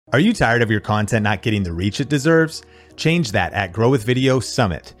Are you tired of your content not getting the reach it deserves? Change that at Grow with Video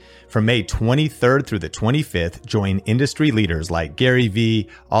Summit. From May 23rd through the 25th, join industry leaders like Gary Vee,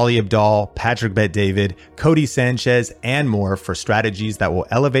 Ali Abdaal, Patrick Bet-David, Cody Sanchez, and more for strategies that will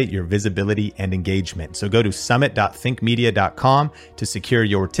elevate your visibility and engagement. So go to summit.thinkmedia.com to secure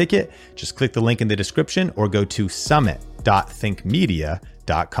your ticket. Just click the link in the description or go to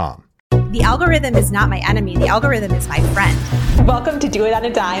summit.thinkmedia.com. The algorithm is not my enemy. The algorithm is my friend. Welcome to Do It on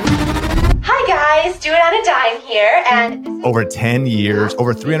a Dime. Hi guys, Do It on a Dime here. And over 10 years,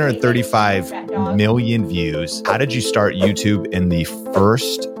 over 335 million views. How did you start YouTube in the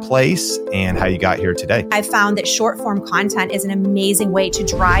first place and how you got here today? I found that short form content is an amazing way to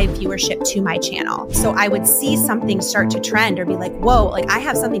drive viewership to my channel. So I would see something start to trend or be like, whoa, like I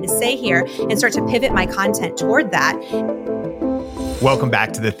have something to say here, and start to pivot my content toward that. Welcome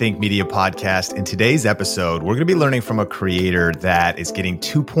back to the Think Media Podcast. In today's episode, we're going to be learning from a creator that is getting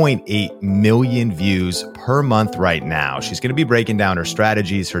 2.8 million views per month right now. She's going to be breaking down her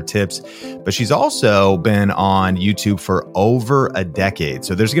strategies, her tips, but she's also been on YouTube for over a decade.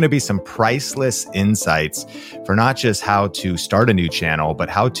 So there's going to be some priceless insights for not just how to start a new channel, but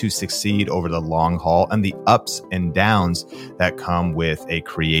how to succeed over the long haul and the ups and downs that come with a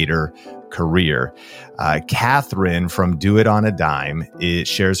creator career. Catherine from Do It on a Dime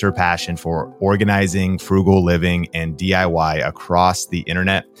shares her passion for organizing, frugal living, and DIY across the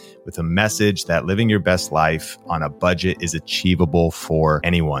internet with a message that living your best life on a budget is achievable for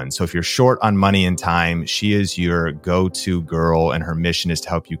anyone. So if you're short on money and time, she is your go-to girl, and her mission is to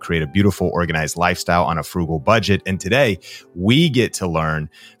help you create a beautiful, organized lifestyle on a frugal budget. And today, we get to learn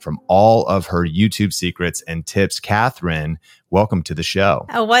from all of her YouTube secrets and tips. Catherine, welcome to the show.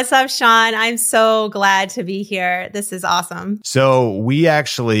 What's up, Sean? I'm so glad to be here. This is awesome. So we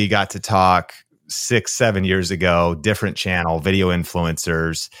actually got to talk 6-7 years ago, different channel, video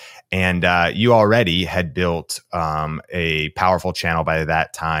influencers, and you already had built a powerful channel by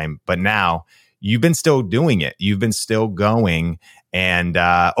that time, but now you've been still doing it. You've been still going, and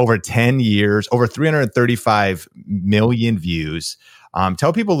over 10 years, over 335 million views.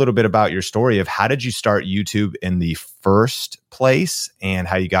 Tell people a little bit about your story of how did you start YouTube in the first place and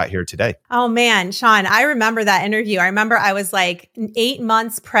how you got here today. Oh man, Sean, I remember that interview. I remember I was like 8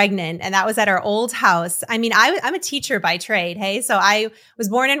 months pregnant, and that was at our old house. I mean, I'm a teacher by trade. Hey, so I was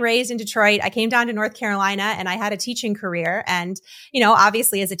born and raised in Detroit. I came down to North Carolina and I had a teaching career. And, you know,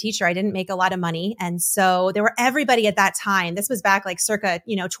 obviously as a teacher, I didn't make a lot of money. And so there were everybody at that time. This was back like circa,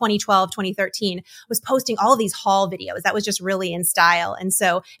 2012, 2013 was posting all of these haul videos. That was just really in style. And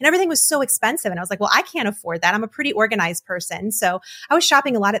everything was so expensive. And I was like, well, I can't afford that. I'm a pretty organized person. So I was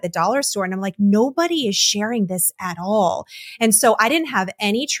shopping a lot at the dollar store, and I'm like, nobody is sharing this at all. And so I didn't have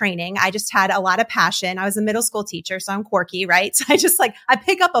any training. I just had a lot of passion. I was a middle school teacher, so I'm quirky, right? So I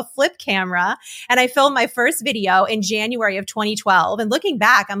pick up a flip camera and I filmed my first video in January of 2012. And looking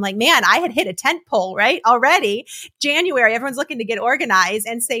back, I'm like, man, I had hit a tent pole, right? Already January, everyone's looking to get organized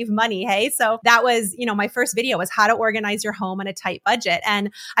and save money. Hey, so that was, my first video was how to organize your home on a tight budget.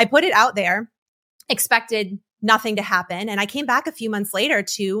 And I put it out there, expected nothing to happen. And I came back a few months later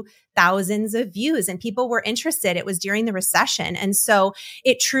to thousands of views, and people were interested. It was during the recession. And so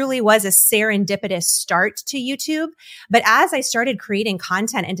it truly was a serendipitous start to YouTube. But as I started creating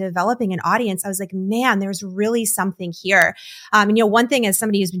content and developing an audience, I was like, man, there's really something here. One thing as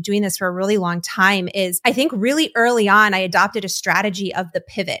somebody who's been doing this for a really long time is I think really early on, I adopted a strategy of the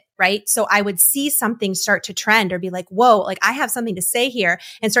pivot, right? So I would see something start to trend or be like, whoa, like I have something to say here,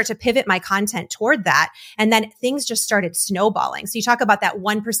 and start to pivot my content toward that. And then things just started snowballing. So you talk about that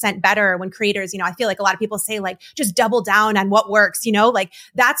 1% better when creators, I feel like a lot of people say like, just double down on what works, like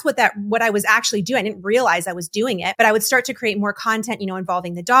that's what I was actually doing. I didn't realize I was doing it, but I would start to create more content,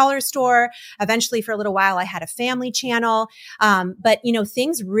 involving the dollar store. Eventually for a little while, I had a family channel. But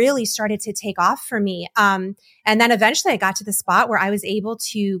things really started to take off for me. And then eventually I got to the spot where I was able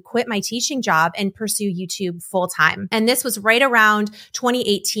to quit my teaching job and pursue YouTube full time. And this was right around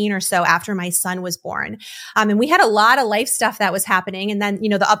 2018 or so after my son was born. And we had a lot of life stuff that was happening. And then,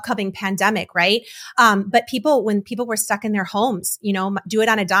 the upcoming pandemic, right? But when people were stuck in their homes, Do It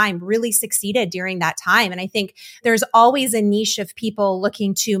on a Dime really succeeded during that time. And I think there's always a niche of people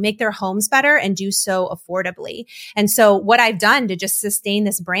looking to make their homes better and do so affordably. And so what I've done to just sustain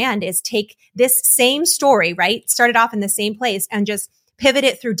this brand is take this same story, right? Started off in the same place and just pivot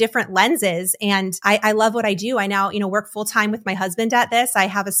it through different lenses. And I love what I do. I now, work full time with my husband at this. I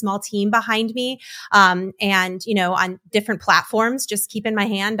have a small team behind me. And, on different platforms, just keeping my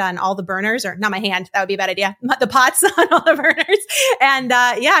hand on all the burners, or not my hand. That would be a bad idea. The pots on all the burners. And,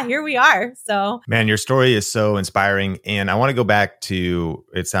 here we are. So, man, your story is so inspiring. And I want to go back to,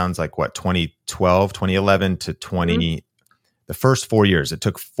 it sounds like 2012, 2011 to 20, the first 4 years. It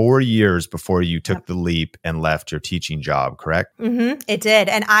took 4 years before you took the leap and left your teaching job, correct? It did.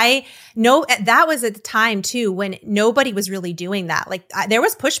 And I know that was at the time too, when nobody was really doing that. Like there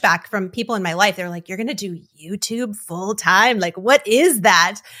was pushback from people in my life. They were like, you're going to do YouTube full time. Like, what is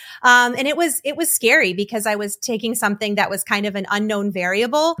that? And it was scary because I was taking something that was kind of an unknown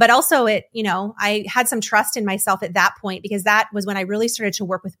variable, but also I had some trust in myself at that point, because that was when I really started to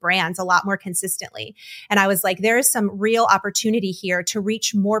work with brands a lot more consistently. And I was like, there is some real opportunity here to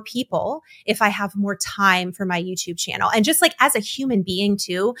reach more people if I have more time for my YouTube channel. And just like as a human being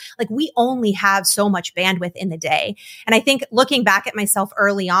too, like we only have so much bandwidth in the day. And I think looking back at myself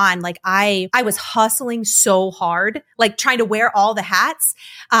early on, like I was hustling so hard, like trying to wear all the hats.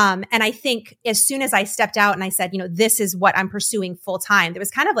 And I think as soon as I stepped out and I said, this is what I'm pursuing full time, there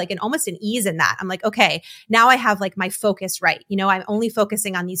was kind of like almost an ease in that. I'm like, okay, now I have like my focus right. I'm only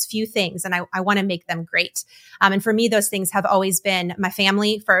focusing on these few things and I want to make them great. And for me, those things have always been my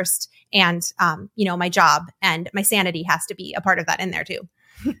family first and, my job, and my sanity has to be a part of that in there too.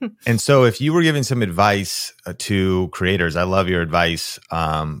 And so if you were giving some advice to creators, I love your advice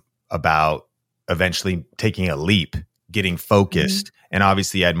about eventually taking a leap, getting focused. And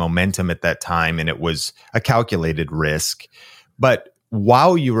obviously you had momentum at that time and it was a calculated risk. But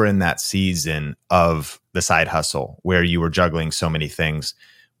while you were in that season of the side hustle where you were juggling so many things,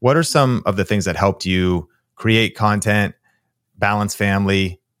 what are some of the things that helped you create content, balance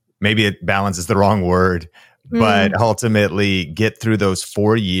family? Maybe balance is the wrong word, but ultimately get through those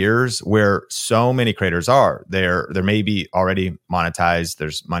 4 years where so many creators are. They're maybe already monetized.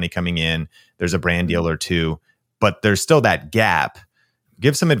 There's money coming in. There's a brand deal or two, but there's still that gap.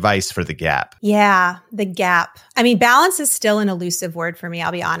 Give some advice for the gap. Yeah, the gap. I mean, balance is still an elusive word for me,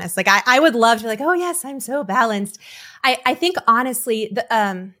 I'll be honest. Like I would love to be like, oh yes, I'm so balanced. I think honestly,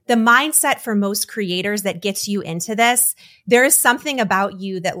 the mindset for most creators that gets you into this, there is something about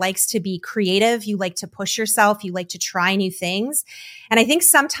you that likes to be creative. You like to push yourself. You like to try new things. And I think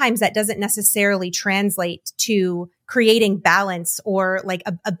sometimes that doesn't necessarily translate to creating balance or like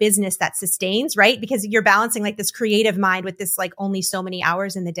a business that sustains, right? Because you're balancing like this creative mind with this like only so many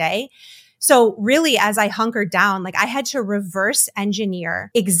hours in the day. So really, as I hunkered down, like I had to reverse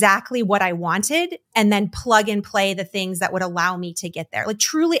engineer exactly what I wanted and then plug and play the things that would allow me to get there. Like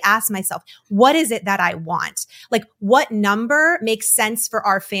truly ask myself, what is it that I want? Like what number makes sense for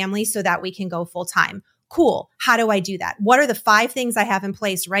our family so that we can go full time? Cool. How do I do that? What are the 5 things I have in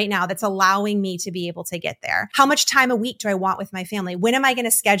place right now that's allowing me to be able to get there? How much time a week do I want with my family? When am I going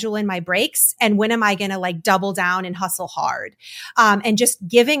to schedule in my breaks? And when am I going to like double down and hustle hard? And just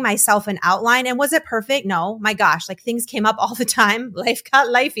giving myself an outline. And was it perfect? No, my gosh, like things came up all the time. Life got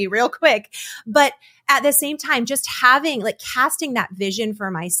lifey real quick. But at the same time, just having like casting that vision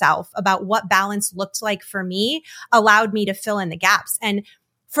for myself about what balance looked like for me allowed me to fill in the gaps. And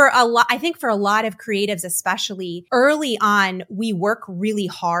I think for a lot of creatives, especially early on, we work really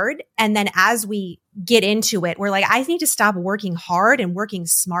hard. And then as we get into it, we're like, I need to stop working hard and working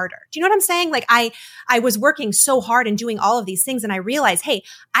smarter. Do you know what I'm saying? Like I was working so hard and doing all of these things. And I realized, hey,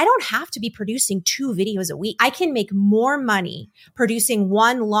 I don't have to be producing 2 videos a week. I can make more money producing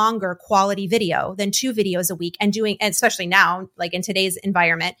 1 longer quality video than 2 videos a week and doing, especially now, like in today's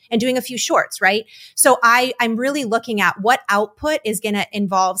environment, and doing a few shorts, right? So I'm really looking at what output is going to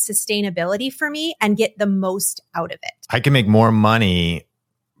involve sustainability for me and get the most out of it. I can make more money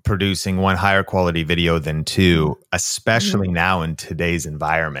producing 1 higher quality video than 2, especially now in today's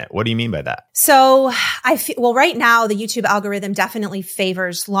environment. What do you mean by that? So well, right now the YouTube algorithm definitely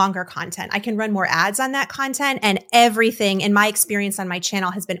favors longer content. I can run more ads on that content, and everything in my experience on my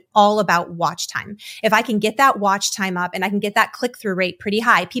channel has been all about watch time. If I can get that watch time up and I can get that click-through rate pretty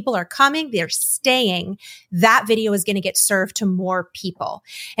high, people are coming, they're staying, that video is going to get served to more people.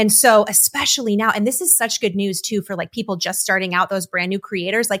 And so especially now, and this is such good news too for like people just starting out, those brand new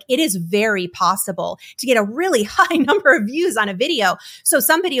creators, like it is very possible to get a really high number of views on a video. So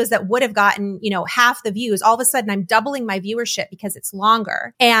some videos that would have gotten, half the views, all of a sudden I'm doubling my viewership because it's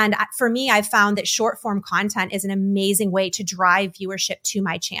longer. And for me, I've found that short form content is an amazing way to drive viewership to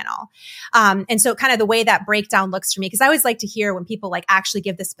my channel. And so kind of the way that breakdown looks for me, because I always like to hear when people like actually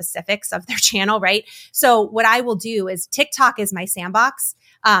give the specifics of their channel, right? So what I will do is TikTok is my sandbox.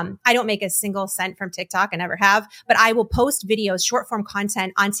 I don't make a single cent from TikTok. I never have, but I will post videos, short form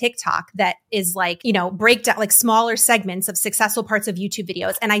content on TikTok that is like, breakdown, like smaller segments of successful parts of YouTube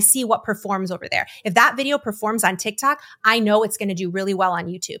videos. And I see what performs over there. If that video performs on TikTok, I know it's going to do really well on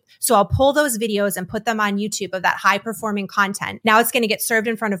YouTube. So I'll pull those videos and put them on YouTube of that high performing content. Now it's going to get served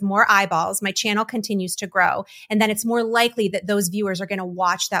in front of more eyeballs. My channel continues to grow. And then it's more likely that those viewers are going to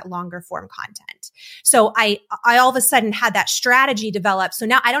watch that longer form content. So I all of a sudden had that strategy develop. So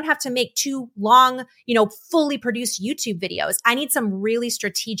now I don't have to make too long, fully produced YouTube videos. I need some really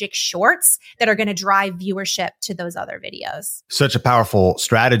strategic shorts that are going to drive viewership to those other videos. Such a powerful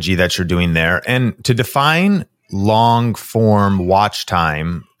strategy that you're doing there. And to define long form watch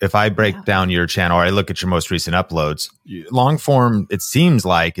time, if I break down your channel or I look at your most recent uploads, long form, it seems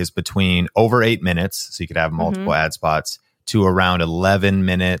like is between over 8 minutes. So you could have multiple ad spots to around 11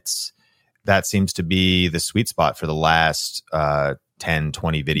 minutes. That seems to be the sweet spot for the last 10,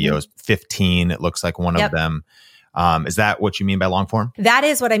 20 videos, 15, it looks like one of them. Is that what you mean by long form? That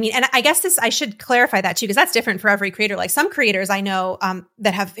is what I mean. And I guess I should clarify that too, because that's different for every creator. Like some creators I know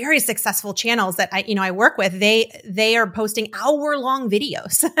that have very successful channels that I work with, they are posting hour-long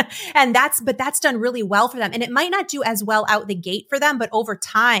videos and that's done really well for them. And it might not do as well out the gate for them, but over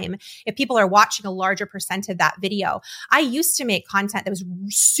time, if people are watching a larger percent of that video, I used to make content that was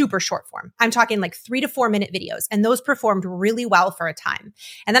super short form. I'm talking like 3 to 4 minute videos, and those performed really well for a time.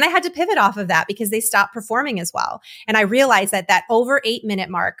 And then I had to pivot off of that because they stopped performing as well. And I realized that over 8 minute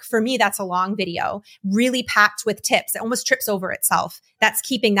mark, for me, that's a long video, really packed with tips. It almost trips over itself. That's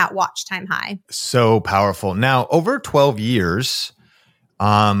keeping that watch time high. So powerful. Now, over 12 years,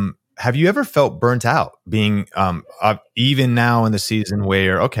 have you ever felt burnt out being, even now in the season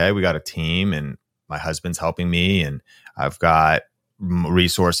where, okay, we got a team and my husband's helping me and I've got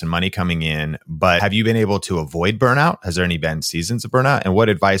resource and money coming in, but have you been able to avoid burnout? Has there been seasons of burnout? And what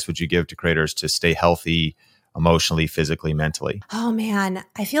advice would you give to creators to stay healthy emotionally, physically, mentally? Oh man,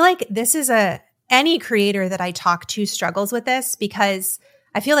 I feel like this is any creator that I talk to struggles with this, because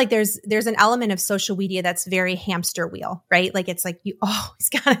I feel like there's an element of social media that's very hamster wheel, right? Like it's like you always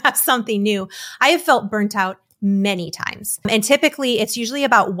gotta have something new. I have felt burnt out many times. And typically it's usually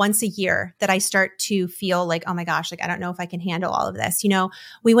about once a year that I start to feel like, oh my gosh, like I don't know if I can handle all of this.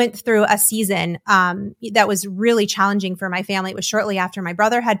 We went through a season that was really challenging for my family. It was shortly after my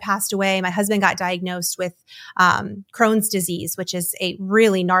brother had passed away. My husband got diagnosed with Crohn's disease, which is a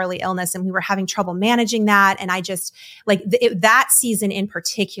really gnarly illness. And we were having trouble managing that. And I just that season in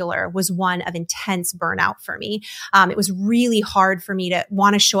particular was one of intense burnout for me. It was really hard for me to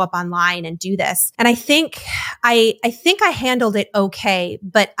want to show up online and do this. And I think I handled it okay,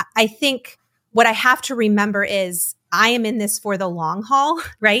 but I think what I have to remember is I am in this for the long haul,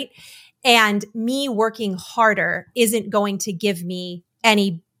 right? And me working harder isn't going to give me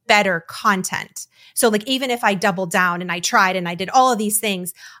any better content. So like, even if I doubled down and I tried and I did all of these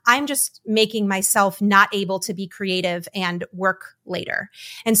things, I'm just making myself not able to be creative and work later.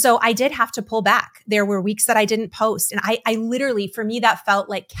 And so I did have to pull back. There were weeks that I didn't post. And I literally, for me, that felt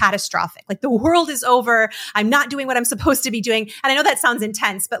like catastrophic. Like the world is over. I'm not doing what I'm supposed to be doing. And I know that sounds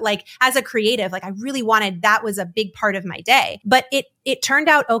intense, but like as a creative, like I really wanted, that was a big part of my day, but it turned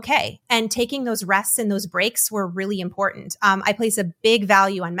out okay. And taking those rests and those breaks were really important. I place a big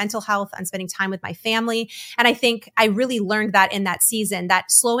value on mental health, on spending time with my family. And I think I really learned that in that season,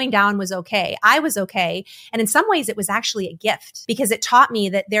 that slowing down was okay. I was okay. And in some ways it was actually a gift, because it taught me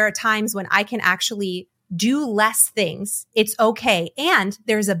that there are times when I can actually do less things. It's okay. And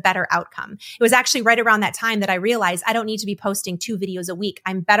there's a better outcome. It was actually right around that time that I realized I don't need to be posting 2 videos a week.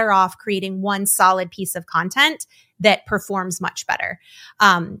 I'm better off creating one solid piece of content that performs much better.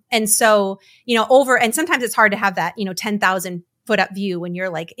 And so, and sometimes it's hard to have that, 10,000 foot up view when you're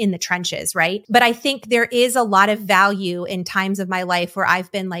like in the trenches, right? But I think there is a lot of value in times of my life where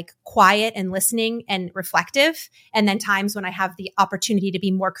I've been like quiet and listening and reflective. And then times when I have the opportunity to be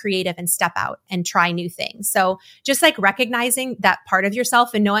more creative and step out and try new things. So just like recognizing that part of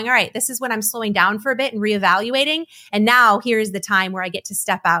yourself and knowing, all right, this is when I'm slowing down for a bit and reevaluating. And now here's the time where I get to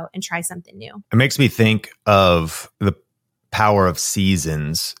step out and try something new. It makes me think of the power of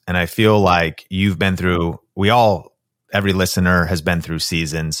seasons. And I feel like you've been through, every listener has been through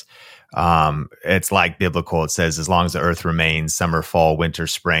seasons. It's like biblical. It says, as long as the earth remains, summer, fall, winter,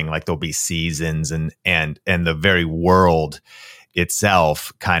 spring, like there'll be seasons, and the very world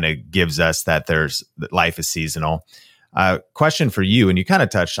itself kind of gives us that life is seasonal. Question for you, and you kind of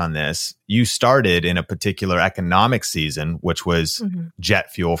touched on this. You started in a particular economic season, which was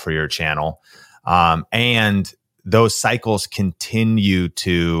jet fuel for your channel. And those cycles continue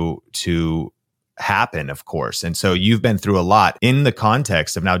to happen, of course. And so you've been through a lot in the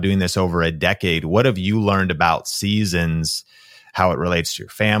context of now doing this over a decade. What have you learned about seasons, how it relates to your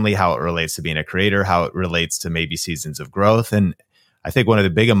family, how it relates to being a creator, how it relates to maybe seasons of growth? And I think one of the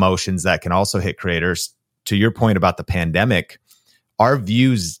big emotions that can also hit creators, to your point about the pandemic, our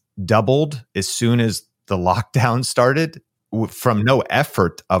views doubled as soon as the lockdown started from no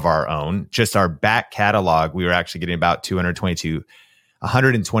effort of our own, just our back catalog. We were actually getting about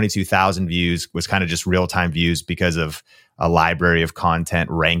 122,000 views, was kind of just real-time views because of a library of content,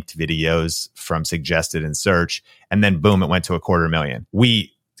 ranked videos from suggested and search. And then boom, it went to 250,000.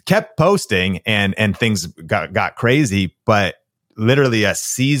 We kept posting and things got crazy, but literally a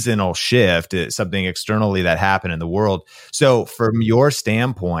seasonal shift, something externally that happened in the world. So from your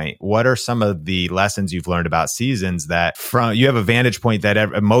standpoint, what are some of the lessons you've learned about seasons that you have a vantage point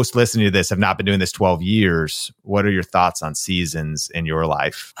that most listening to this have not been doing this 12 years. What are your thoughts on seasons in your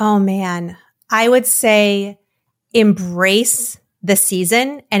life? Oh man, I would say embrace the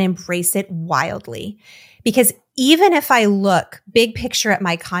season and embrace it wildly. Because even if I look big picture at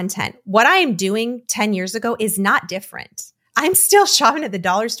my content, what I am doing 10 years ago is not different. I'm still shopping at the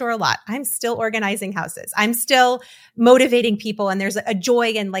dollar store a lot. I'm still organizing houses. I'm still motivating people. And there's a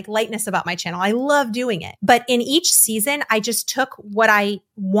joy and like lightness about my channel. I love doing it. But in each season, I just took what I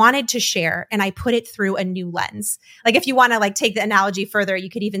wanted to share and I put it through a new lens. Like if you want to like take the analogy further, you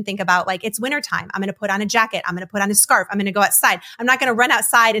could even think about like, it's wintertime. I'm going to put on a jacket. I'm going to put on a scarf. I'm going to go outside. I'm not going to run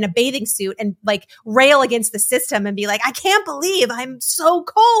outside in a bathing suit and like rail against the system and be like, I can't believe I'm so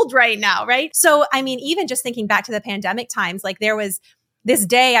cold right now. Right. So, I mean, even just thinking back to the pandemic times, like there was this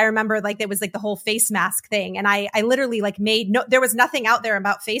day, I remember like there was like the whole face mask thing. And I literally like there was nothing out there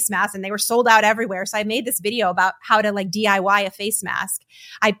about face masks and they were sold out everywhere. So I made this video about how to like DIY a face mask.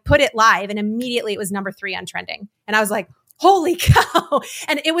 I put it live and immediately it was number 3 on trending. And I was like, holy cow.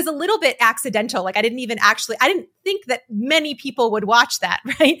 And it was a little bit accidental. Like I didn't think that many people would watch that,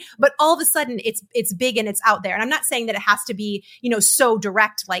 right? But all of a sudden it's big and it's out there. And I'm not saying that it has to be, so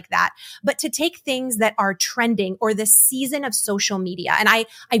direct like that, but to take things that are trending or the season of social media. And I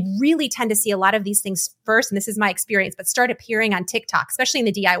really tend to see a lot of these things first, and this is my experience, but start appearing on TikTok, especially in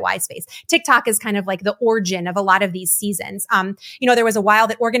the DIY space. TikTok is kind of like the origin of a lot of these seasons. There was a while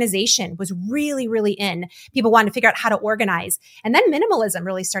that organization was really, really in. People wanted to figure out how to organize. And then minimalism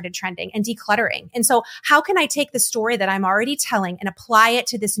really started trending and decluttering. And so how can I take the story that I'm already telling and apply it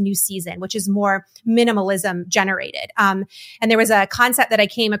to this new season, which is more minimalism generated? And there was a concept that I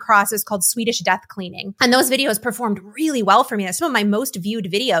came across. It was called Swedish death cleaning. And those videos performed really well for me. That's some of my most viewed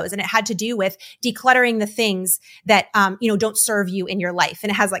videos. And it had to do with decluttering the things that, don't serve you in your life.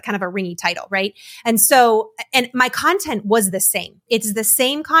 And it has like kind of a ringy title, right? And so, and my content was the same. It's the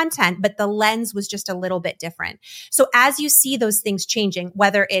same content, but the lens was just a little bit different. So as you see those things changing,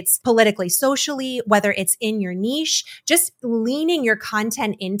 whether it's politically, socially, whether it's in your niche, just leaning your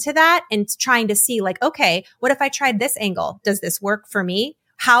content into that and trying to see like, okay, what if I tried this angle? Does this work for me?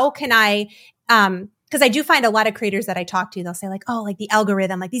 How can I, because I do find a lot of creators that I talk to, they'll say like, oh, like the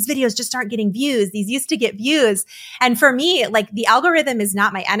algorithm, like these videos just aren't getting views. These used to get views. And for me, like the algorithm is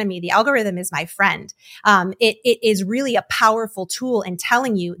not my enemy. The algorithm is my friend. It is really a powerful tool in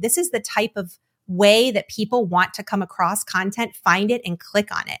telling you this is the type of way that people want to come across content, find it and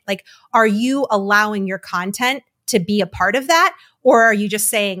click on it. Like, are you allowing your content to be a part of that? Or are you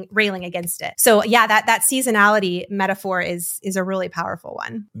just railing against it? So yeah, that seasonality metaphor is a really powerful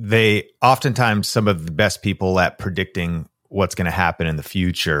one. They oftentimes, some of the best people at predicting what's going to happen in the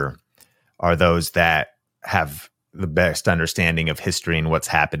future are those that have the best understanding of history and what's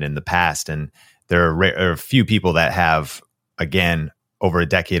happened in the past. And there are a few people that have, again, over a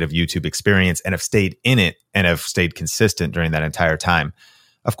decade of YouTube experience and have stayed in it and have stayed consistent during that entire time.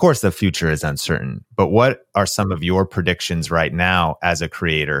 Of course, the future is uncertain, but what are some of your predictions right now as a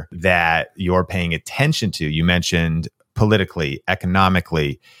creator that you're paying attention to? You mentioned politically,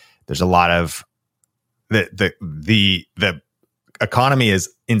 economically. There's a lot of the economy is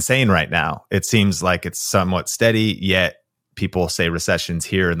insane right now. It seems like it's somewhat steady, yet people say recession's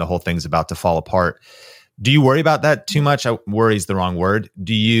here and the whole thing's about to fall apart. Do you worry about that too much? Worry is the wrong word.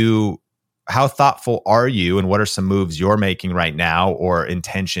 Do you how thoughtful are you, and what are some moves you're making right now or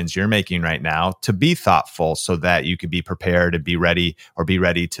intentions you're making right now to be thoughtful so that you could be prepared to be ready, or be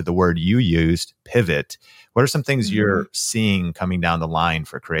ready to the word you used, pivot? What are some things you're seeing coming down the line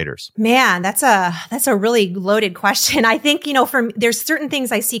for creators? Man, that's a really loaded question. I think, there's certain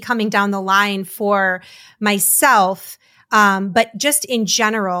things I see coming down the line for myself. But just in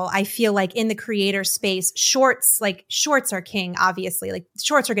general, I feel like in the creator space, shorts are king, obviously. Like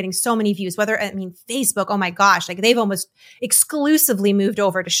shorts are getting so many views, Facebook, oh my gosh, like they've almost exclusively moved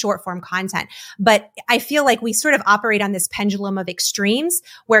over to short form content. But I feel like we sort of operate on this pendulum of extremes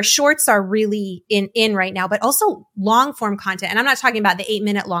where shorts are really in right now, but also long form content. And I'm not talking about the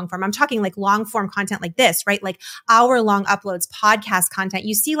 8-minute long form. I'm talking like long form content like this, right? Like hour-long uploads, podcast content.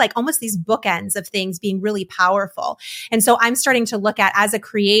 You see like almost these bookends of things being really powerful. And so I'm starting to look at, as a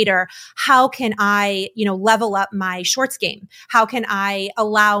creator, how can I, level up my shorts game? How can I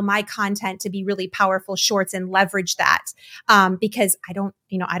allow my content to be really powerful shorts and leverage that? Because I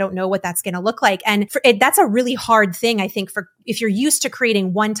don't know what that's going to look like. And that's a really hard thing, I think, for if you're used to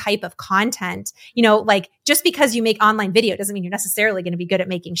creating one type of content, like just because you make online video doesn't mean you're necessarily going to be good at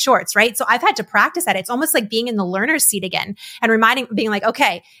making shorts, right? So I've had to practice that. It's almost like being in the learner's seat again and being like,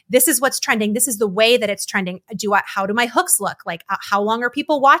 okay, this is what's trending. This is the way that it's trending. How do my hooks look? Like, how long are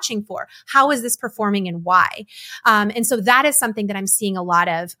people watching for? How is this performing and why? And so that is something that I'm seeing a lot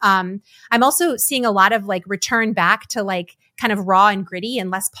of. I'm also seeing a lot of like return back to like kind of raw and gritty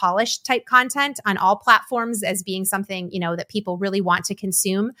and less polished type content on all platforms as being something, that people really want to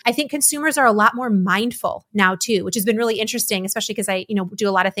consume. I think consumers are a lot more mindful now too, which has been really interesting, especially because I, do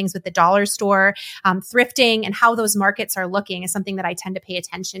a lot of things with the dollar store, thrifting, and how those markets are looking is something that I tend to pay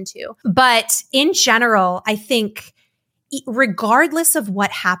attention to. But in general, I think regardless of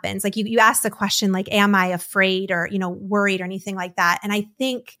what happens, like you asked the question, like, am I afraid or, worried or anything like that? And I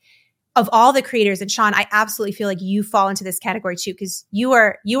think of all the creators, and Sean, I absolutely feel like you fall into this category too, because you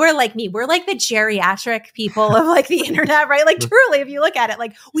are like me. We're like the geriatric people of like the internet, right? Like truly, if you look at it,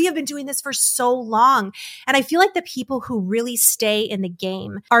 like we have been doing this for so long. And I feel like the people who really stay in the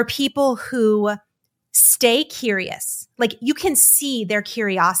game are people who stay curious. Like you can see their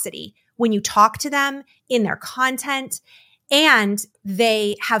curiosity when you talk to them in their content, and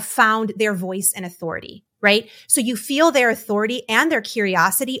they have found their voice and authority. Right? So you feel their authority and their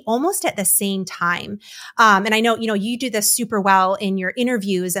curiosity almost at the same time. And I know, you do this super well in your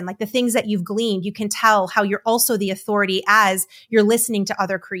interviews and like the things that you've gleaned, you can tell how you're also the authority as you're listening to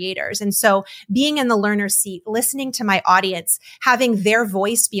other creators. And so being in the learner's seat, listening to my audience, having their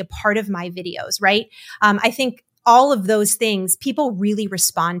voice be a part of my videos, right? I think all of those things, people really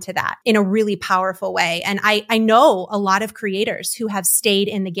respond to that in a really powerful way. And I know a lot of creators who have stayed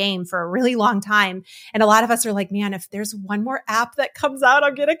in the game for a really long time. And a lot of us are like, man, if there's one more app that comes out,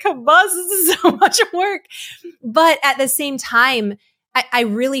 I'm going to combust. This is so much work. But at the same time, I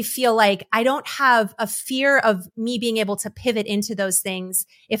really feel like I don't have a fear of me being able to pivot into those things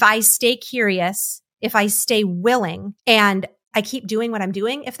if I stay curious, if I stay willing, and I keep doing what I'm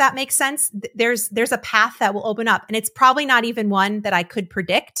doing, if that makes sense. There's a path that will open up, and it's probably not even one that I could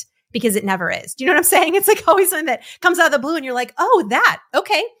predict because it never is. Do you know what I'm saying? It's like always something that comes out of the blue and you're like, oh,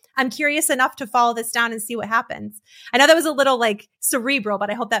 okay. I'm curious enough to follow this down and see what happens. I know that was a little like cerebral, but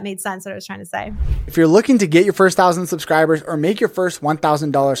I hope that made sense what I was trying to say. If you're looking to get your first 1,000 subscribers or make your first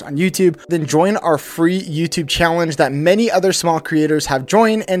 $1,000 on YouTube, then join our free YouTube challenge that many other small creators have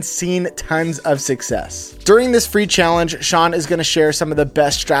joined and seen tons of success. During this free challenge, Sean is going to share some of the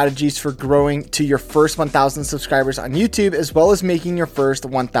best strategies for growing to your first 1,000 subscribers on YouTube, as well as making your first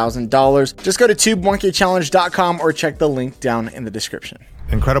 $1,000. Just go to tube1kchallenge.com or check the link down in the description.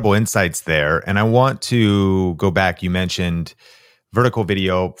 Incredible insights there. And I want to go back. You mentioned vertical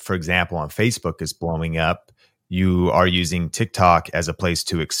video, for example, on Facebook is blowing up. You are using TikTok as a place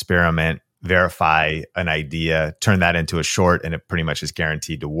to experiment, verify an idea, turn that into a short, and it pretty much is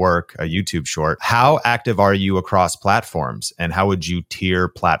guaranteed to work, a YouTube short. How active are you across platforms? And how would you tier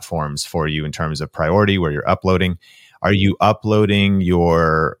platforms for you in terms of priority where you're uploading? Are you uploading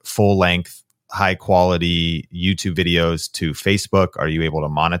your full-length, high quality YouTube videos to Facebook? Are you able to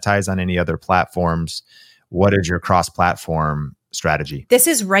monetize on any other platforms? What is your cross-platform strategy? This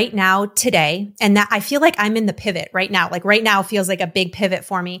is right now, today. And that I feel like I'm in the pivot right now. Like right now feels like a big pivot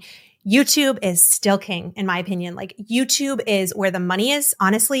for me. YouTube is still king, in my opinion. Like YouTube is where the money is.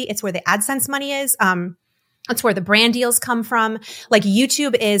 Honestly, it's where the AdSense money is. That's where the brand deals come from. Like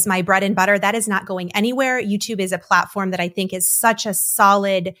YouTube is my bread and butter. That is not going anywhere. YouTube is a platform that I think is such a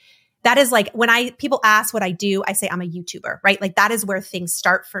solid That is like when people ask what I do, I say I'm a YouTuber, right? Like that is where things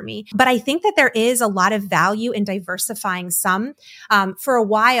start for me. But I think that there is a lot of value in diversifying some. For a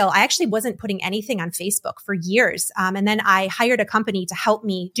while, I actually wasn't putting anything on Facebook for years. And then I hired a company to help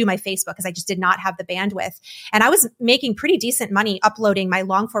me do my Facebook because I just did not have the bandwidth. And I was making pretty decent money uploading my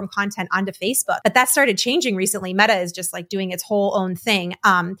long form content onto Facebook. But that started changing recently. Meta is just like doing its whole own thing.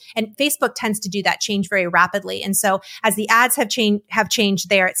 And Facebook tends to do that change very rapidly. And so as the ads have changed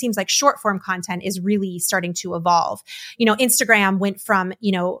there, it seems like short form content is really starting to evolve. Instagram went from,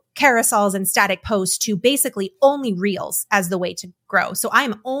 carousels and static posts to basically only reels as the way to grow. So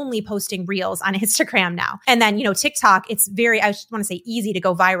I'm only posting reels on Instagram now. And then, TikTok, it's I just want to say easy to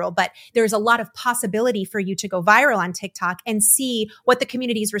go viral, but there's a lot of possibility for you to go viral on TikTok and see what the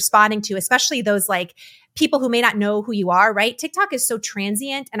community is responding to, especially those like people who may not know who you are, right? TikTok is so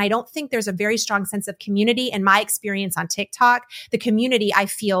transient. And I don't think there's a very strong sense of community. In my experience on TikTok, the community I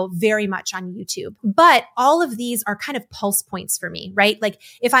feel very much on YouTube. But all of these are kind of pulse points for me, right? Like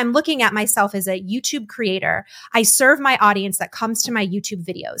if I'm looking at myself as a YouTube creator, I serve my audience that comes to my YouTube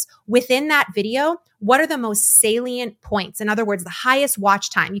videos. Within that video, what are the most salient points? In other words, the highest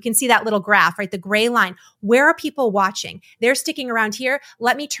watch time. You can see that little graph, right? The gray line. Where are people watching? They're sticking around here.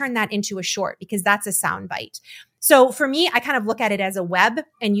 Let me turn that into a short because that's a sound bite. So for me, I kind of look at it as a web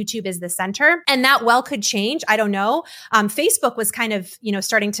and YouTube is the center, and that well could change. I don't know. Facebook was kind of,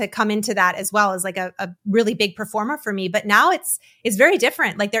 starting to come into that as well as like a really big performer for me. But now it's very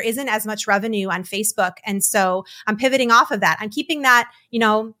different. Like there isn't as much revenue on Facebook. And so I'm pivoting off of that. I'm keeping that,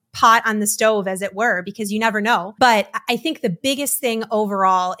 pot on the stove, as it were, because you never know. But I think the biggest thing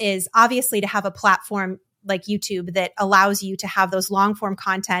overall is obviously to have a platform like YouTube that allows you to have those long form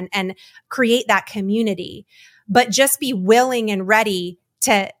content and create that community, but just be willing and ready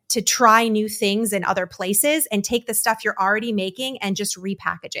to try new things in other places and take the stuff you're already making and just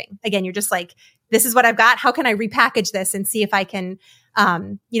repackaging. Again, you're just like, this is what I've got. How can I repackage this and see if I can,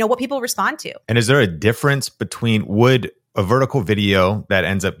 what people respond to? And is there a difference between would a vertical video that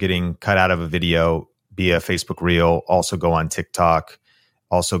ends up getting cut out of a video be a Facebook reel, also go on TikTok,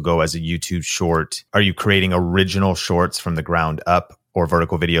 also go as a YouTube short? Are you creating original shorts from the ground up, or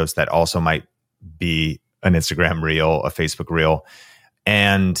vertical videos that also might be an Instagram reel, a Facebook reel?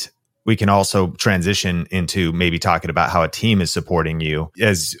 And we can also transition into maybe talking about how a team is supporting you.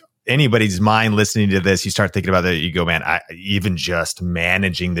 As anybody's mind listening to this, you start thinking about that, you go, man, even just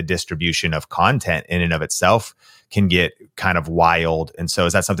managing the distribution of content in and of itself can get kind of wild. And so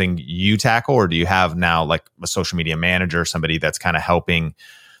is that something you tackle, or do you have now like a social media manager, somebody that's kind of helping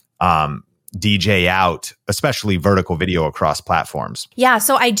DJ out, especially vertical video across platforms? Yeah,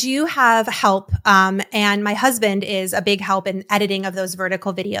 so I do have help, and my husband is a big help in editing of those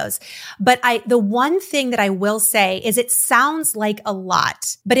vertical videos. But the one thing that I will say is it sounds like a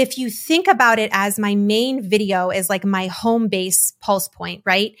lot, but if you think about it as my main video is like my home base pulse point,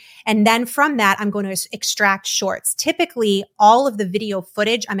 right? And then from that, I'm going to extract shorts. Typically, all of the video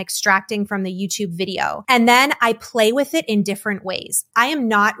footage I'm extracting from the YouTube video, and then I play with it in different ways. I am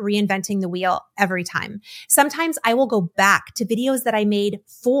not reinventing the wheel every time. Sometimes I will go back to videos that I made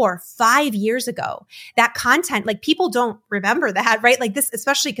 4-5 years ago. That content, like people don't remember that, right? Like this,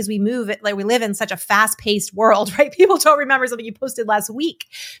 especially because we live in such a fast-paced world, right? People don't remember something you posted last week.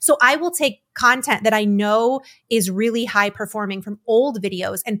 So I will take content that I know is really high performing from old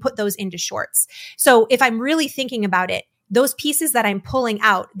videos and put those into shorts. So if I'm really thinking about it, those pieces that I'm pulling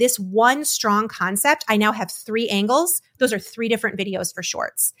out, this one strong concept, I now have 3 angles. Those are 3 different videos for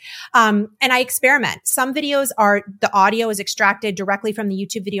shorts. And I experiment. Some videos the audio is extracted directly from the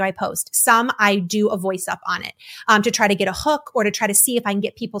YouTube video I post. Some I do a voice up on it to try to get a hook or to try to see if I can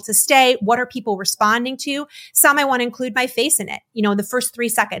get people to stay. What are people responding to? Some I want to include my face in it. The first 3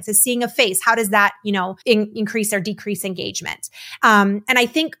 seconds is seeing a face. How does that, increase or decrease engagement? And I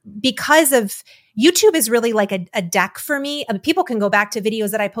think because of YouTube is really like a deck for me. People can go back to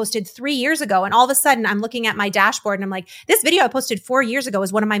videos that I posted 3 years ago, and all of a sudden I'm looking at my dashboard and I'm like, this video I posted 4 years ago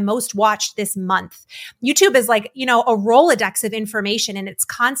is one of my most watched this month. YouTube is like, a Rolodex of information, and it's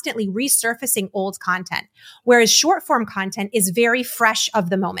constantly resurfacing old content. Whereas short form content is very fresh of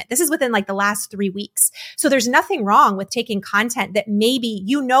the moment. This is within like the last 3 weeks. So there's nothing wrong with taking content that maybe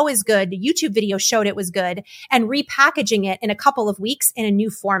is good, the YouTube video showed it was good, and repackaging it in a couple of weeks in a new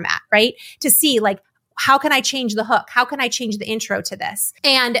format, right? To see like, how can I change the hook? How can I change the intro to this?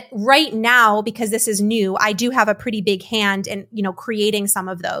 And right now, because this is new, I do have a pretty big hand in, creating some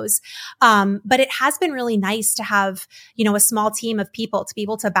of those. But it has been really nice to have, a small team of people to be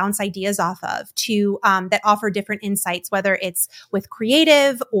able to bounce ideas off of, to that offer different insights, whether it's with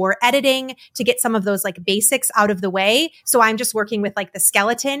creative or editing, to get some of those like basics out of the way. So I'm just working with like the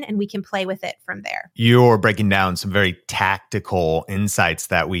skeleton and we can play with it from there. You're breaking down some very tactical insights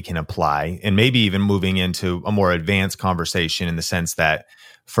that we can apply, and maybe even moving into a more advanced conversation in the sense that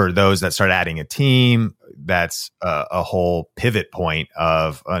for those that start adding a team, that's a whole pivot point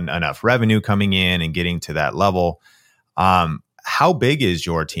of enough revenue coming in and getting to that level. How big is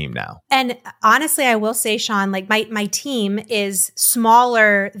your team now? And honestly, I will say, Sean, like my team is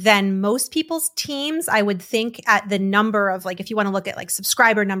smaller than most people's teams. I would think at the number of like, if you want to look at like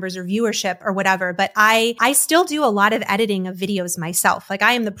subscriber numbers or viewership or whatever, but I still do a lot of editing of videos myself. Like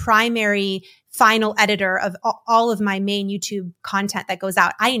I am the primary final editor of all of my main YouTube content that goes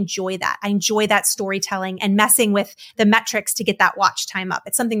out. I enjoy that. I enjoy that storytelling and messing with the metrics to get that watch time up.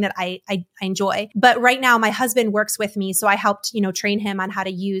 It's something that I enjoy. But right now, my husband works with me. So I helped, train him on how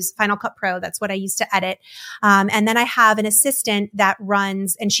to use Final Cut Pro. That's what I use to edit. And then I have an assistant that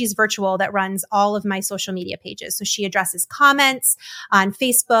runs, and she's virtual, that runs all of my social media pages. So she addresses comments on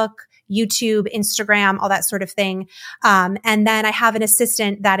Facebook, YouTube, Instagram, all that sort of thing. And then I have an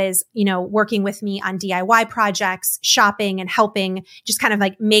assistant that is, working with me on DIY projects, shopping, and helping just kind of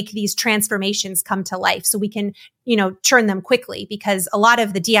like make these transformations come to life so we can, churn them quickly, because a lot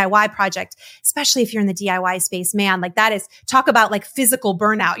of the DIY project, especially if you're in the DIY space, man, like that is, talk about like physical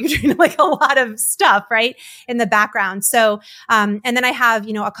burnout. You're doing like a lot of stuff, right, in the background. So, and then I have,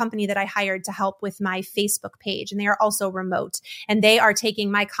 a company that I hired to help with my Facebook page, and they are also remote, and they are taking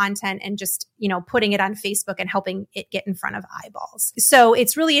my content and just, putting it on Facebook and helping it get in front of eyeballs. So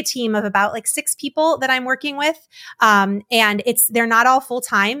it's really a team of about like 6 people that I'm working with. And they're not all full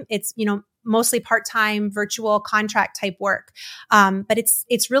time. It's, mostly part-time virtual contract type work. But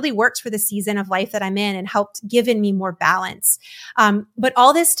it's really worked for the season of life that I'm in and helped given me more balance. But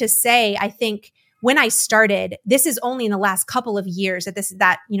all this to say, I think when I started, this is only in the last couple of years that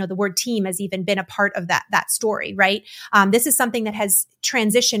the word team has even been a part of that story, right? This is something that has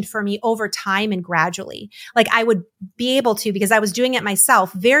transitioned for me over time and gradually. Like I would be able to, because I was doing it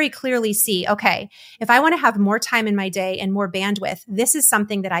myself, very clearly see, okay, if I want to have more time in my day and more bandwidth, this is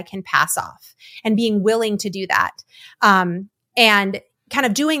something that I can pass off, and being willing to do that. And kind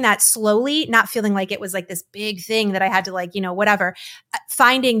of doing that slowly, not feeling like it was like this big thing that I had to like, whatever,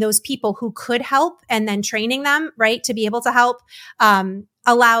 finding those people who could help and then training them, right, to be able to help,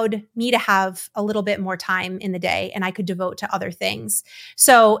 allowed me to have a little bit more time in the day, and I could devote to other things.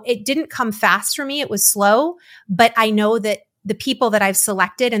 So it didn't come fast for me. It was slow, but I know that the people that I've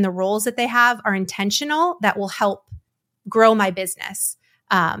selected and the roles that they have are intentional, that will help grow my business.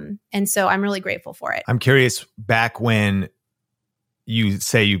 And so I'm really grateful for it. I'm curious, back when you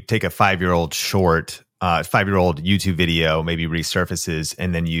say you take a 5-year-old short, 5-year-old YouTube video, maybe resurfaces,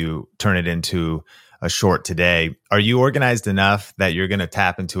 and then you turn it into a short today. Are you organized enough that you're going to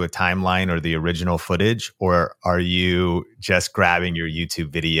tap into a timeline or the original footage? Or are you just grabbing your YouTube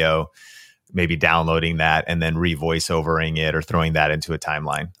video, maybe downloading that and then re-voiceovering it or throwing that into a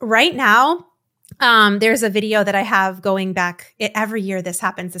timeline? Right now, there's a video that I have going back every year. This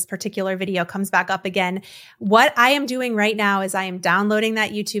happens. This particular video comes back up again. What I am doing right now is I am downloading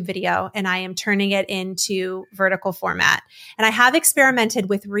that YouTube video and I am turning it into vertical format. And I have experimented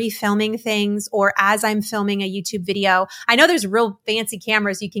with refilming things, or as I'm filming a YouTube video, I know there's real fancy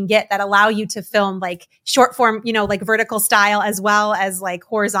cameras you can get that allow you to film like short form, like vertical style as well as like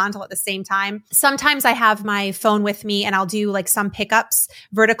horizontal at the same time. Sometimes I have my phone with me and I'll do like some pickups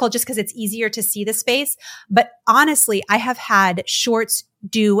vertical just because it's easier to see the space. But honestly, I have had shorts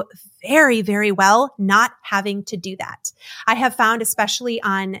do very, very well not having to do that. I have found, especially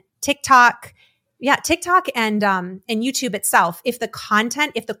on TikTok and YouTube itself, if the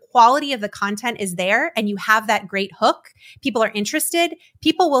quality of the content is there and you have that great hook, people are interested,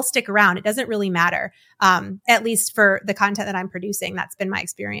 people will stick around. It doesn't really matter. At least for the content that I'm producing, that's been my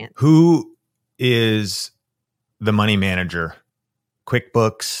experience. Who is the money manager?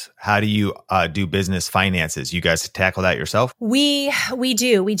 QuickBooks? How do you do business finances? You guys tackle that yourself? We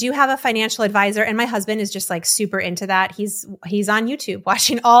do. We do have a financial advisor, and my husband is just like super into that. He's on YouTube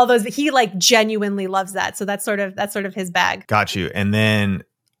watching all those. He like genuinely loves that. So that's sort of his bag. Got you. And then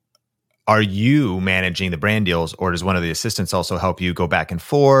are you managing the brand deals, or does one of the assistants also help you go back and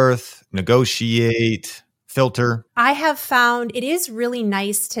forth, negotiate, filter? I have found it is really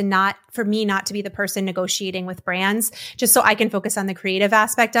nice for me not to be the person negotiating with brands, just so I can focus on the creative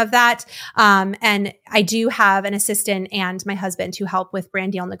aspect of that. And I do have an assistant and my husband who help with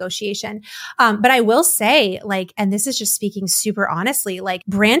brand deal negotiation. But I will say, and this is just speaking super honestly,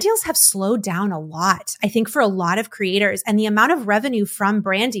 brand deals have slowed down a lot, I think, for a lot of creators. And the amount of revenue from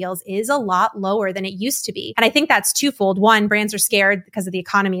brand deals is a lot lower than it used to be. And I think that's twofold. One, brands are scared because of the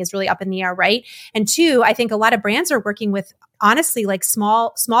economy is really up in the air, right? And two, I think a lot of brands are working with honestly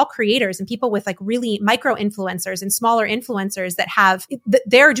small creators and people with really micro influencers and smaller influencers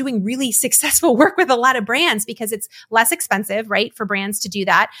they're doing really successful work with a lot of brands because it's less expensive, right, for brands to do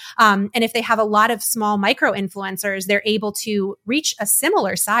that. And if they have a lot of small micro influencers, they're able to reach a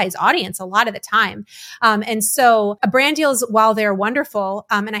similar size audience a lot of the time. And so brand deals, while they're wonderful,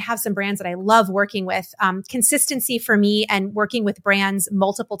 and I have some brands that I love working with, consistency for me and working with brands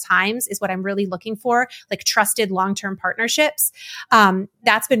multiple times is what I'm really looking for, trusted long-term partnerships.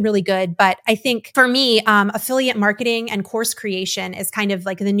 That's been really good. But I think for me, affiliate marketing and course creation is kind of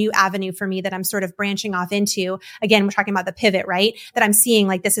the new avenue for me that I'm sort of branching off into. Again, we're talking about the pivot, right? That I'm seeing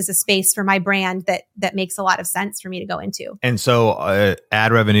this is a space for my brand that makes a lot of sense for me to go into. And so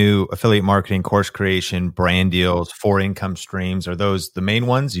ad revenue, affiliate marketing, course creation, brand deals, 4 income streams, are those the main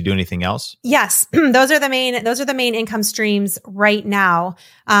ones? You do anything else? Yes, those are the main income streams right now.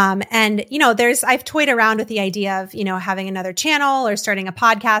 And I've toyed around with the idea of, having another channel or starting a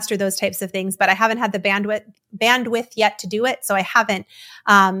podcast or those types of things, but I haven't had the bandwidth yet to do it. So I haven't.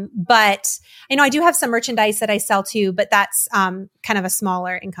 But I do have some merchandise that I sell too, but that's kind of a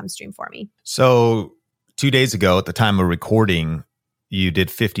smaller income stream for me. So 2 days ago at the time of recording, you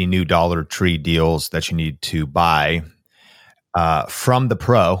did 50 new Dollar Tree deals that you need to buy from the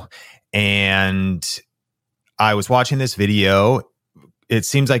pro. And I was watching this video. It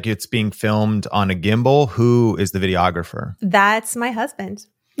seems like it's being filmed on a gimbal. Who is the videographer? That's my husband.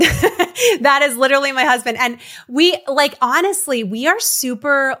 That is literally my husband. And we honestly, we are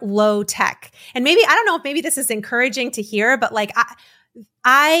super low tech. And maybe, I don't know if maybe this is encouraging to hear, but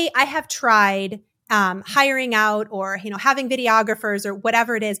I have tried hiring out or, having videographers or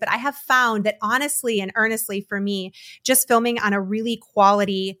whatever it is. But I have found that honestly and earnestly for me, just filming on a really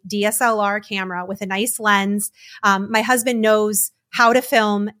quality DSLR camera with a nice lens. My husband knows how to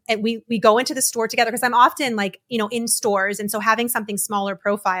film, and we go into the store together because I'm often in stores. And so having something smaller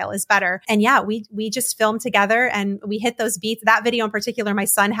profile is better. And yeah, we just film together and we hit those beats. That video in particular, my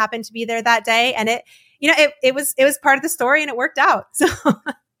son happened to be there that day, and it was part of the story and it worked out. So,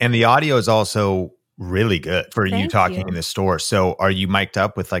 and the audio is also really good for you talking you. in the store. So are you mic'd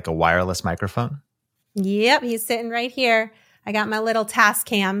up with a wireless microphone? Yep. He's sitting right here. I got my little task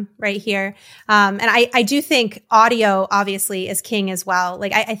cam right here. And I do think audio obviously is king as well.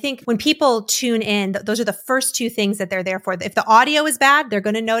 I think when people tune in, those are the first two things that they're there for. If the audio is bad, they're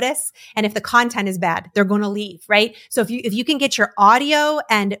going to notice. And if the content is bad, they're going to leave, right? So if you can get your audio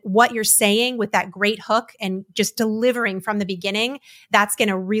and what you're saying with that great hook and just delivering from the beginning, that's going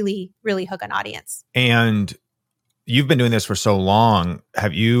to really, really hook an audience. And you've been doing this for so long.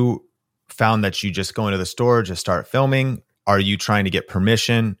 Have you found that you just go into the store, just start filming? Are you trying to get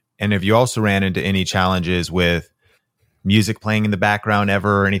permission? And have you also ran into any challenges with music playing in the background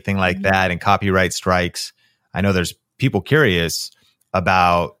ever or anything like that and copyright strikes? I know there's people curious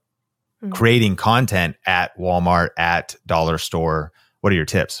about creating content at Walmart, at Dollar Store. What are your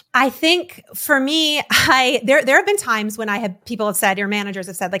tips? I think for me, there have been times when people have said, your managers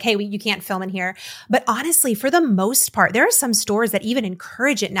have said hey, you can't film in here. But honestly, for the most part, there are some stores that even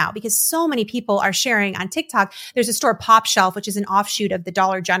encourage it now because so many people are sharing on TikTok. There's a store, Pop Shelf, which is an offshoot of the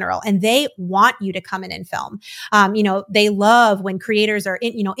Dollar General, and they want you to come in and film. They love when creators are,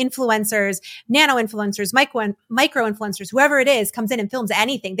 influencers, nano influencers, micro influencers, whoever it is, comes in and films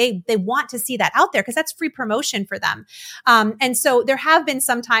anything. They want to see that out there because that's free promotion for them. And so there have been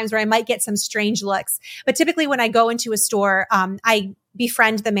some times where I might get some strange looks, but typically when I go into a store, I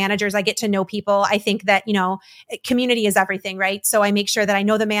befriend the managers. I get to know people. I think that, community is everything, right? So I make sure that I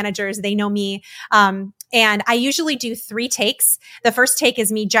know the managers, they know me. And I usually do 3 takes. The first take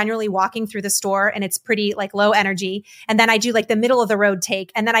is me generally walking through the store and it's pretty low energy. And then I do the middle of the road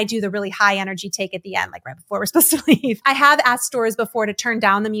take. And then I do the really high energy take at the end, right before we're supposed to leave. I have asked stores before to turn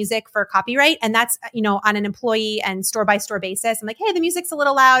down the music for copyright. And that's, on an employee and store by store basis. I'm hey, the music's a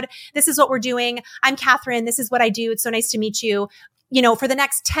little loud. This is what we're doing. I'm Catherine. This is what I do. It's so nice to meet you. for the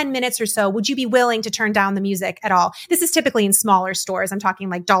next 10 minutes or so, would you be willing to turn down the music at all? This is typically in smaller stores. I'm talking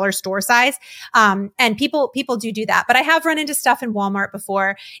like dollar store size. And people do that, but I have run into stuff in Walmart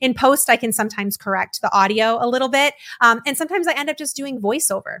before. In post, I can sometimes correct the audio a little bit. And sometimes I end up just doing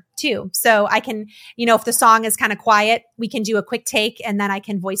voiceover too. So I can, if the song is kind of quiet, we can do a quick take and then I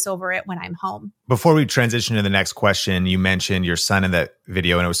can voice over it when I'm home. Before we transition to the next question, you mentioned your son in that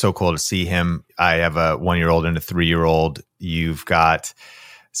video, and it was so cool to see him. I have a 1-year-old and a 3-year-old. You've got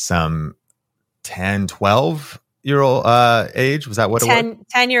some 10, 12-year-old age. Was that what it was?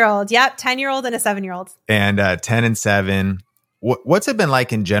 10-year-old. Yep. 10-year-old and a 7-year-old. And 10 and 7. What's it been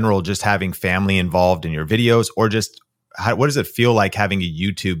like in general, just having family involved in your videos, or just what does it feel like having a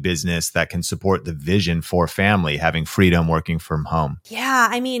YouTube business that can support the vision for family, having freedom working from home? Yeah.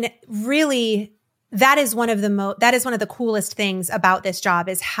 I mean, really, that is one of the coolest things about this job,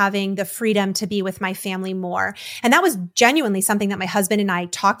 is having the freedom to be with my family more. And that was genuinely something that my husband and I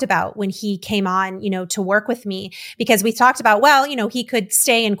talked about when he came on, to work with me, because we talked about, he could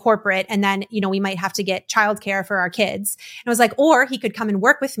stay in corporate and then, we might have to get childcare for our kids. And I was like, or he could come and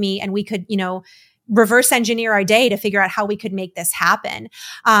work with me and we could, reverse engineer our day to figure out how we could make this happen.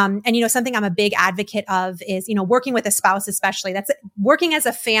 And, something I'm a big advocate of is, working with a spouse, especially. That's working as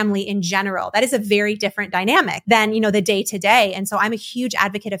a family in general. That is a very different dynamic than, the day to day. And so I'm a huge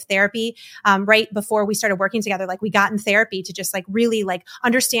advocate of therapy. Right before we started working together, we got in therapy to just really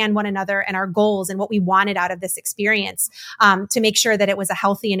understand one another and our goals and what we wanted out of this experience, to make sure that it was a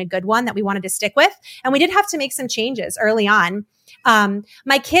healthy and a good one that we wanted to stick with. And we did have to make some changes early on.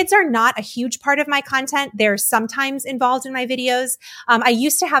 My kids are not a huge part of my content. They're sometimes involved in my videos. I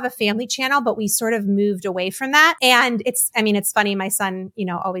used to have a family channel, but we sort of moved away from that. And it's funny. My son,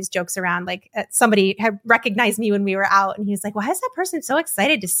 always jokes around, somebody had recognized me when we were out and he was like, why is that person so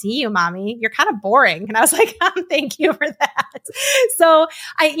excited to see you, mommy? You're kind of boring. And I was like, thank you for that. So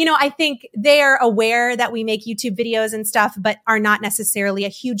I think they're aware that we make YouTube videos and stuff, but are not necessarily a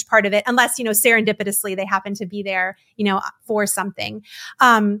huge part of it unless, serendipitously they happen to be there, for something.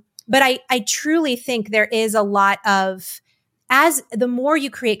 But I truly think there is a lot of, as the more you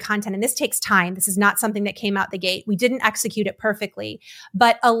create content, and this takes time, this is not something that came out the gate. We didn't execute it perfectly,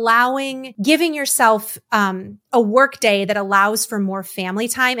 but giving yourself a work day that allows for more family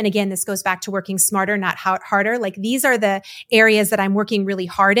time. And again, this goes back to working smarter, not harder. These are the areas that I'm working really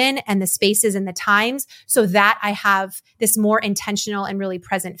hard in, and the spaces and the times, so that I have this more intentional and really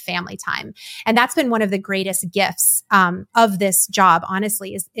present family time. And that's been one of the greatest gifts of this job,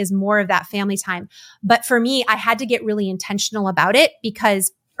 honestly, is more of that family time. But for me, I had to get really intentional about it,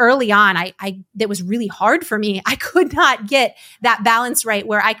 because early on, it was really hard for me. I could not get that balance right,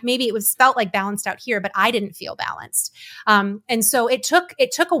 where maybe it felt like balanced out here, but I didn't feel balanced. And so it took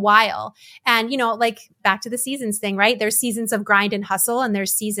a while. And, back to the seasons thing, right? There's seasons of grind and hustle, and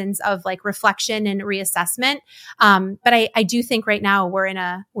there's seasons of reflection and reassessment. But I do think right now we're in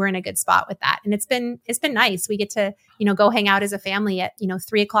a good spot with that. And it's been nice. We get to, go hang out as a family at,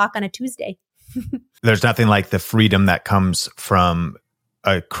 3:00 on a Tuesday. There's nothing like the freedom that comes from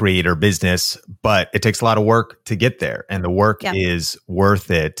a creator business, but it takes a lot of work to get there, and the work is worth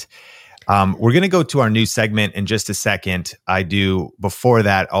it. We're going to go to our new segment in just a second. I do, before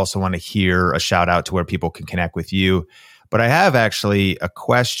that, also want to hear a shout out to where people can connect with you. But I have actually a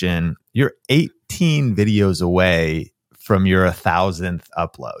question. You're 18 videos away from your 1,000th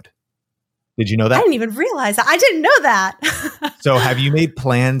upload. Did you know that? I didn't even realize that. I didn't know that. So have you made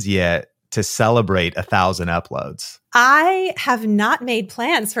plans yet to celebrate 1,000 uploads? I have not made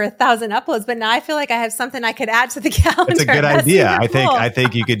plans for 1,000 uploads, but now I feel like I have something I could add to the calendar. It's a good idea. I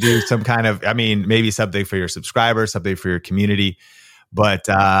think you could do some kind of, maybe something for your subscribers, something for your community. But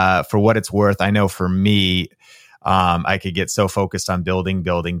for what it's worth, I know for me, I could get so focused on building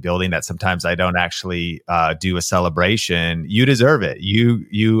that sometimes I don't actually do a celebration. You deserve it.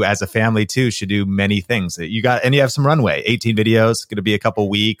 You as a family too should do many things. And you have some runway. 18 videos, going to be a couple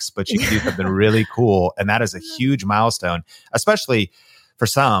weeks, but you can do something really cool, and that is a huge milestone, especially for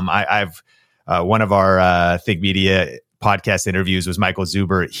some. I've one of our Think Media podcast interviews was Michael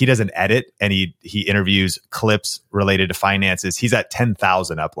Zuber. He doesn't edit, and he interviews clips related to finances. He's at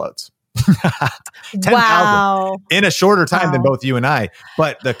 10,000 uploads. 10,000 wow. in a shorter time than both you and I.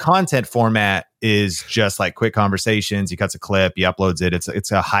 But the content format is just like quick conversations. He cuts a clip, he uploads it.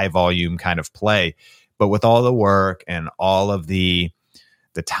 It's a high volume kind of play. But with all the work and all of the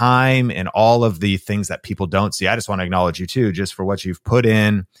time and all of the things that people don't see, I just want to acknowledge you too, just for what you've put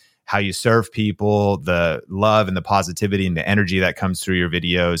in, how you serve people, the love and the positivity and the energy that comes through your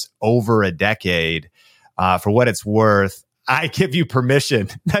videos over a decade. For what it's worth, I give you permission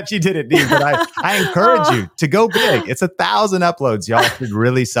that you didn't need, but I encourage you to go big. It's 1,000 uploads. Y'all should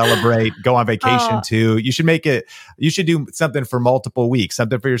really celebrate, go on vacation too. You should do something for multiple weeks,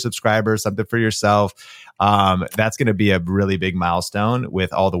 something for your subscribers, something for yourself. That's going to be a really big milestone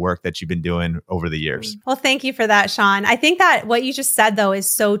with all the work that you've been doing over the years. Well, thank you for that, Sean. I think that what you just said though is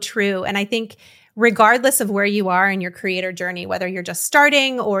so true. And I think regardless of where you are in your creator journey, whether you're just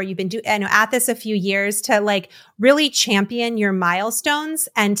starting or you've been at this a few years, to like really champion your milestones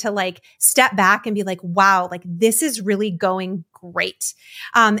and to like step back and be like, wow, like this is really going great.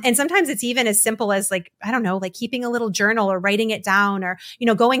 And sometimes it's even as simple as like, I don't know, like keeping a little journal or writing it down or,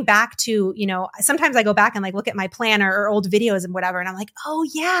 going back to, sometimes I go back and like look at my planner or old videos and whatever. And I'm like, oh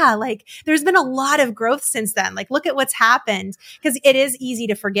yeah, like there's been a lot of growth since then. Like, look at what's happened. Because it is easy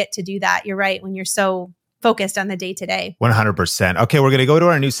to forget to do that. You're right. When you're so focused on the day to day. 100%. Okay. We're going to go to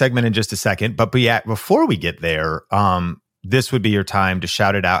our new segment in just a second, but before we get there, this would be your time to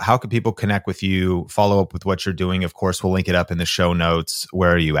shout it out. How can people connect with you, follow up with what you're doing? Of course, we'll link it up in the show notes.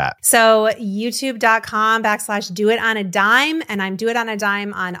 Where are you at? So youtube.com/doitonadime. And I'm Do It On a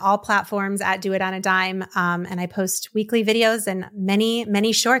Dime on all platforms at Do It On a Dime. And I post weekly videos and many,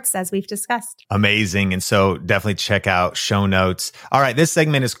 many shorts as we've discussed. Amazing. And so definitely check out show notes. All right. This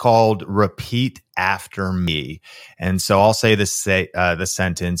segment is called Repeat After Me. And so I'll say the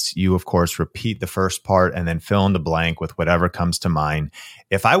sentence. You, of course, repeat the first part and then fill in the blank with whatever comes to mind.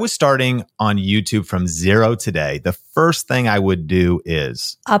 If I was starting on YouTube from zero today, the first thing I would do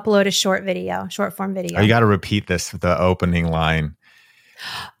is upload a short form video. Oh, you got to repeat the opening line.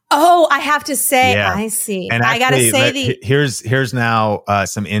 Oh, I have to say, yeah. I see. And I got to say here's now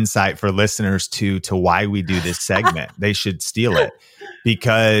some insight for listeners to why we do this segment. They should steal it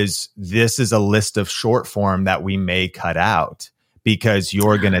because this is a list of short form that we may cut out because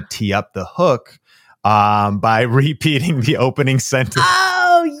you're going to tee up the hook by repeating the opening sentence.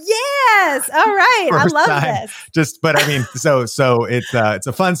 Oh, yes. All right. I love this. But I mean, so it's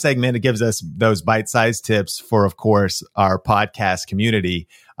a fun segment. It gives us those bite-sized tips for, of course, our podcast community.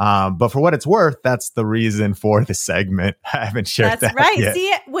 But for what it's worth, that's the reason for the segment. I haven't shared that. That's right. Yet.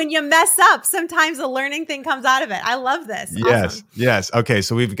 See, when you mess up, sometimes a learning thing comes out of it. I love this. Yes. Awesome. Yes. Okay.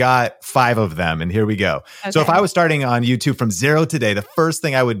 So we've got 5 of them and here we go. Okay. So if I was starting on YouTube from zero today, the first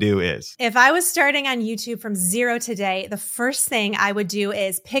thing I would do is. If I was starting on YouTube from zero today, the first thing I would do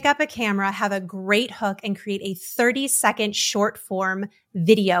is pick up a camera, have a great hook, and create a 30-second short form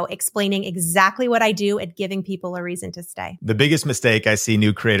video explaining exactly what I do and giving people a reason to stay. The biggest mistake I see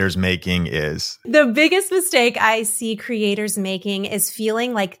new creators making is? The biggest mistake I see creators making is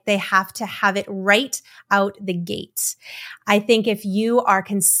feeling like they have to have it right out the gate. I think if you are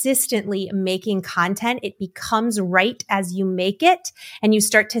consistently making content, it becomes right as you make it and you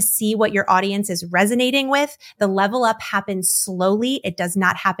start to see what your audience is resonating with. The level up happens slowly. It does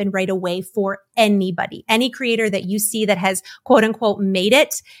not happen right away for anybody. Any creator that you see that has quote unquote made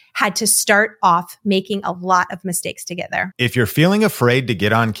it had to start off making a lot of mistakes to get there. If you're feeling afraid to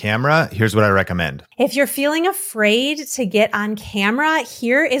get on camera, here's what I recommend. If you're feeling afraid to get on camera,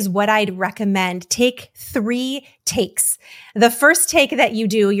 here is what I'd recommend. Take 3 takes. The first take that you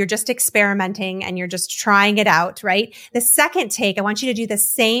do, you're just experimenting and you're just trying it out, right? The second take, I want you to do the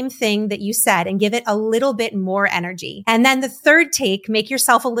same thing that you said and give it a little bit more energy. And then the third take, make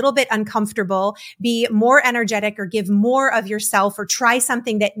yourself a little bit uncomfortable, be more energetic or give more of yourself or try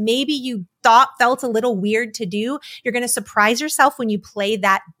something that maybe you felt a little weird to do. You're going to surprise yourself when you play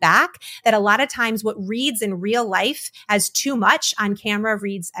that back, that a lot of times what reads in real life as too much on camera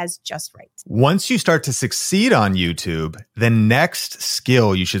reads as just right. Once you start to succeed on YouTube, the next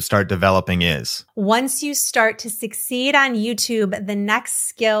skill you should start developing is? Once you start to succeed on YouTube, the next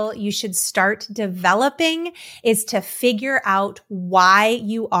skill you should start developing is to figure out why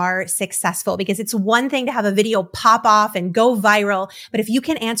you are successful. Because it's one thing to have a video pop off and go viral, but if you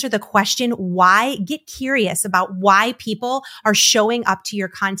can answer the question, why, get curious about why people are showing up to your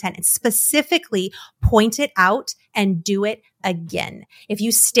content and specifically point it out and do it again. If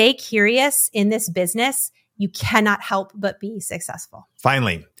you stay curious in this business, you cannot help but be successful.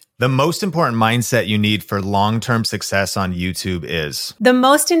 Finally, the most important mindset you need for long-term success on YouTube is? The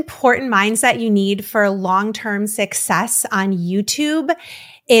most important mindset you need for long-term success on YouTube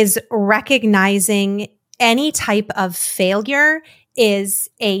is recognizing any type of failure is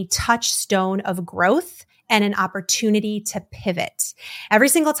a touchstone of growth and an opportunity to pivot. Every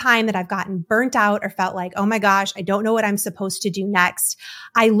single time that I've gotten burnt out or felt like, oh my gosh, I don't know what I'm supposed to do next,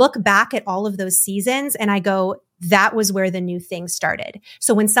 I look back at all of those seasons and I go, that was where the new thing started.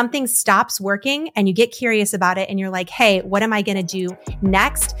 So when something stops working and you get curious about it and you're like, hey, what am I going to do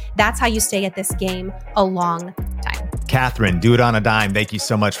next? That's how you stay at this game a long time. Catherine, Do It on a Dime, thank you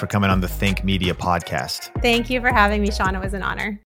so much for coming on the Think Media podcast. Thank you for having me, Sean. It was an honor.